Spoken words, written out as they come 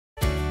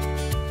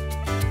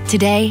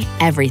Today,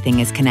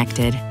 everything is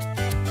connected.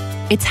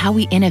 It's how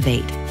we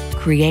innovate,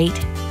 create,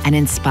 and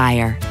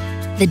inspire.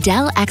 The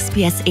Dell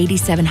XPS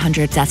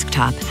 8700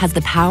 desktop has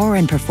the power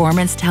and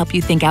performance to help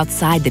you think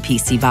outside the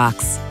PC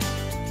box.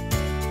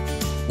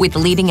 With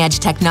leading-edge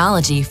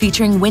technology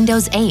featuring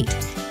Windows 8,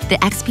 the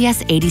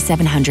XPS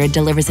 8700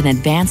 delivers an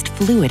advanced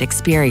fluid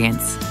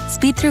experience.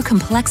 Speed through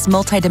complex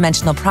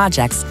multi-dimensional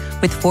projects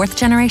with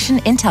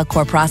 4th-generation Intel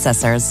Core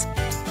processors.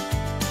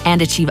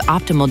 And achieve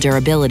optimal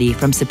durability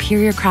from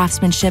superior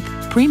craftsmanship,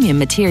 premium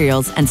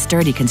materials, and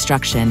sturdy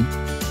construction.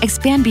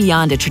 Expand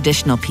beyond a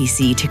traditional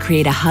PC to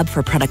create a hub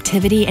for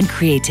productivity and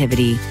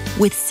creativity.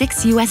 With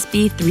 6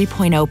 USB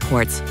 3.0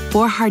 ports,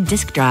 4 hard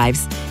disk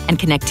drives, and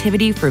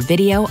connectivity for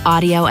video,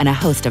 audio, and a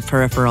host of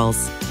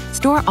peripherals.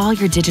 Store all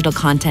your digital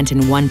content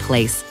in one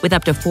place with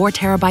up to 4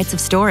 terabytes of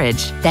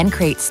storage. Then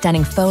create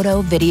stunning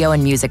photo, video,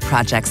 and music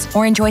projects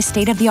or enjoy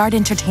state-of-the-art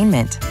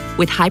entertainment.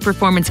 With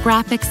high-performance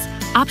graphics,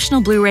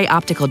 optional Blu-ray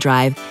optical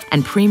drive,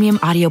 and premium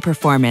audio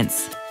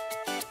performance.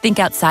 Think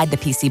outside the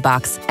PC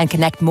box and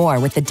connect more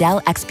with the Dell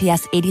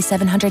XPS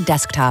 8700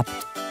 desktop.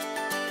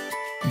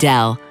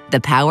 Dell, the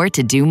power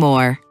to do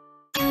more.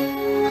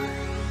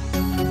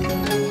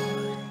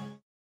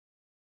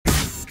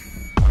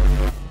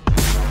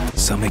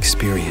 Some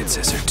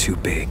experiences are too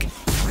big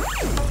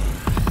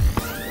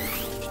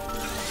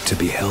to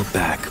be held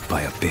back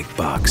by a big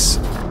box.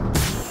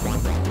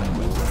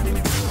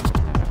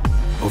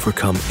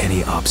 Overcome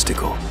any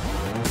obstacle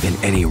in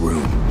any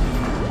room.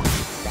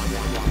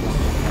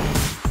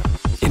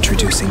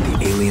 Introducing the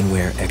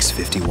Alienware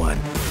X51.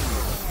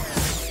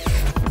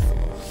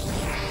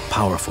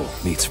 Powerful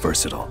meets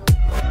versatile.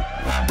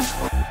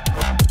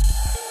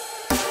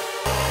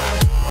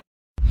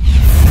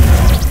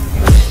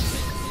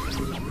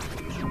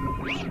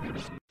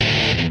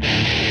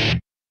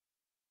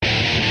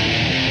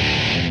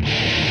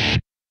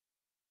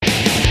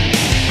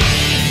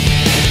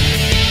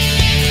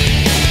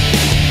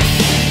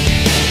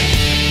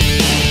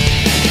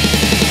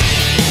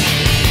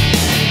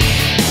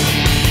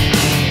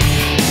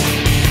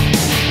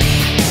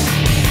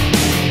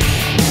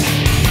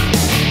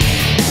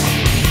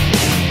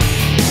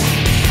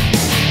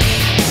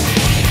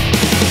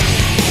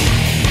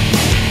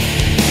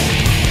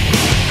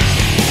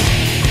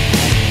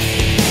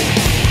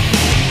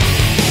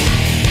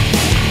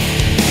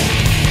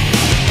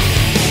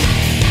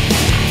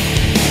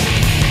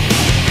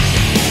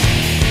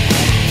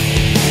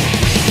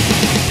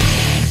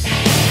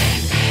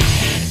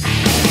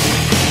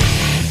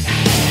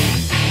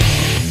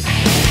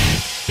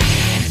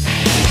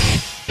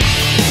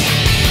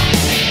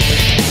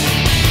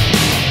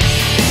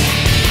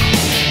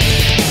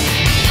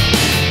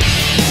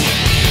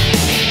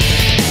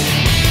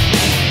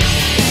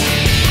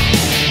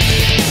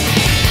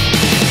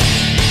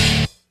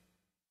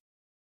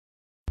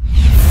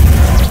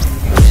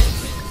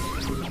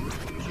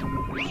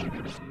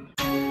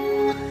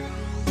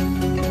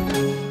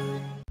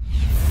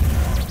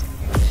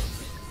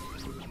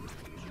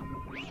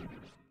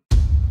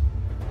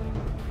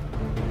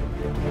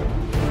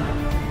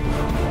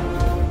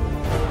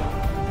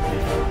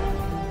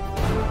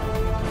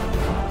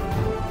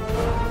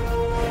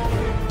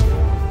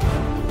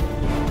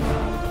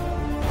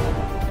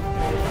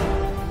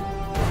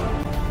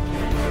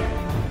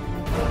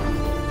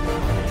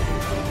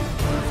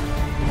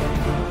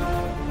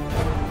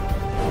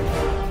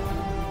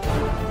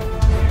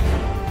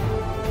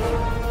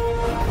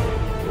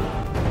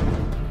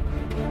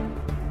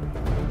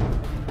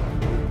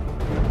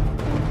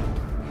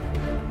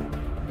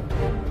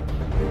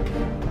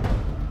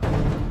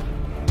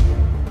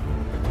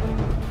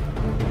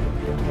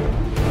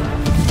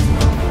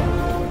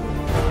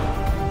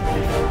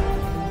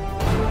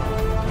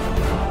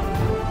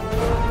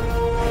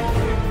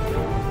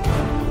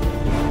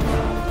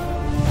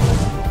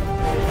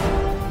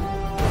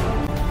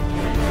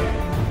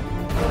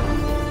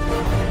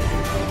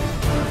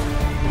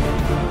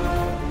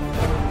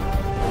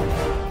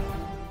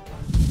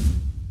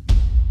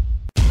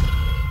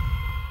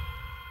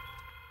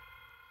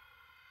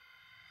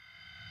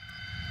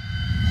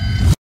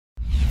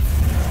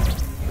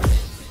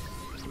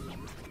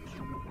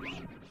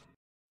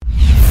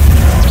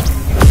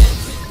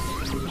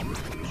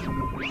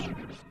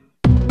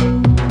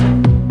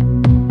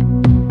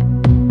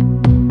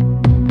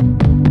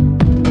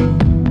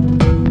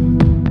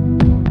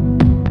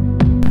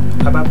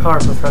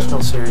 iBuyPower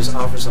Professional Series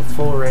offers a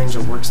full range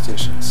of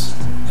workstations.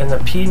 And the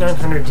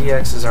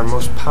P900DX is our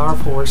most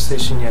powerful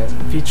workstation yet,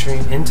 featuring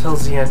Intel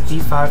Xeon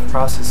E5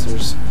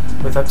 processors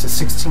with up to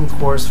 16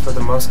 cores for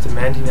the most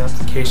demanding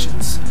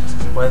applications,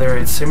 whether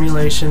it's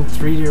simulation,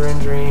 3D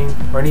rendering,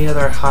 or any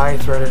other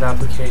high-threaded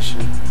application.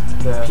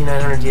 The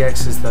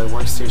P900DX is the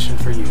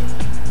workstation for you.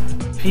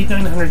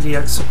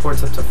 P900DX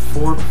supports up to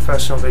 4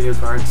 professional video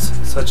cards,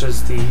 such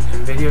as the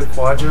NVIDIA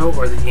Quadro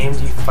or the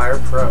AMD Fire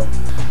Pro.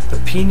 The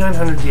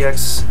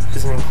P900DX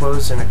is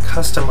enclosed in a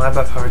custom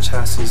iBuyPower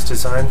chassis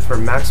designed for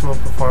maximum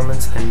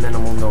performance and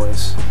minimal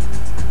noise.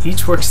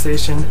 Each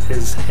workstation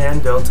is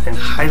hand-built and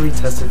highly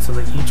tested so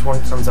that each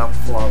one comes out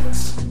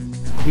flawless.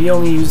 We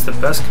only use the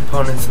best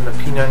components in the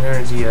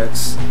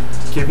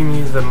P900DX, giving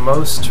you the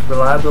most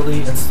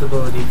reliability and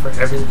stability for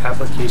every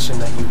application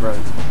that you run.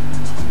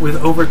 With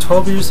over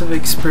 12 years of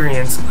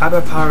experience,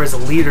 iBuyPower is a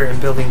leader in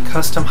building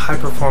custom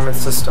high-performance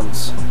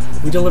systems.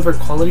 We deliver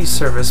quality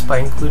service by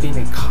including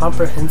a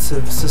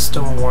comprehensive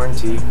system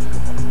warranty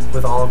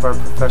with all of our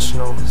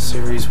Professional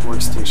Series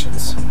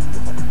workstations.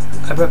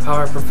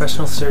 iBuyPower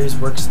Professional Series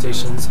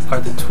workstations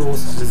are the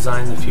tools to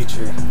design the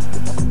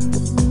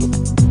future.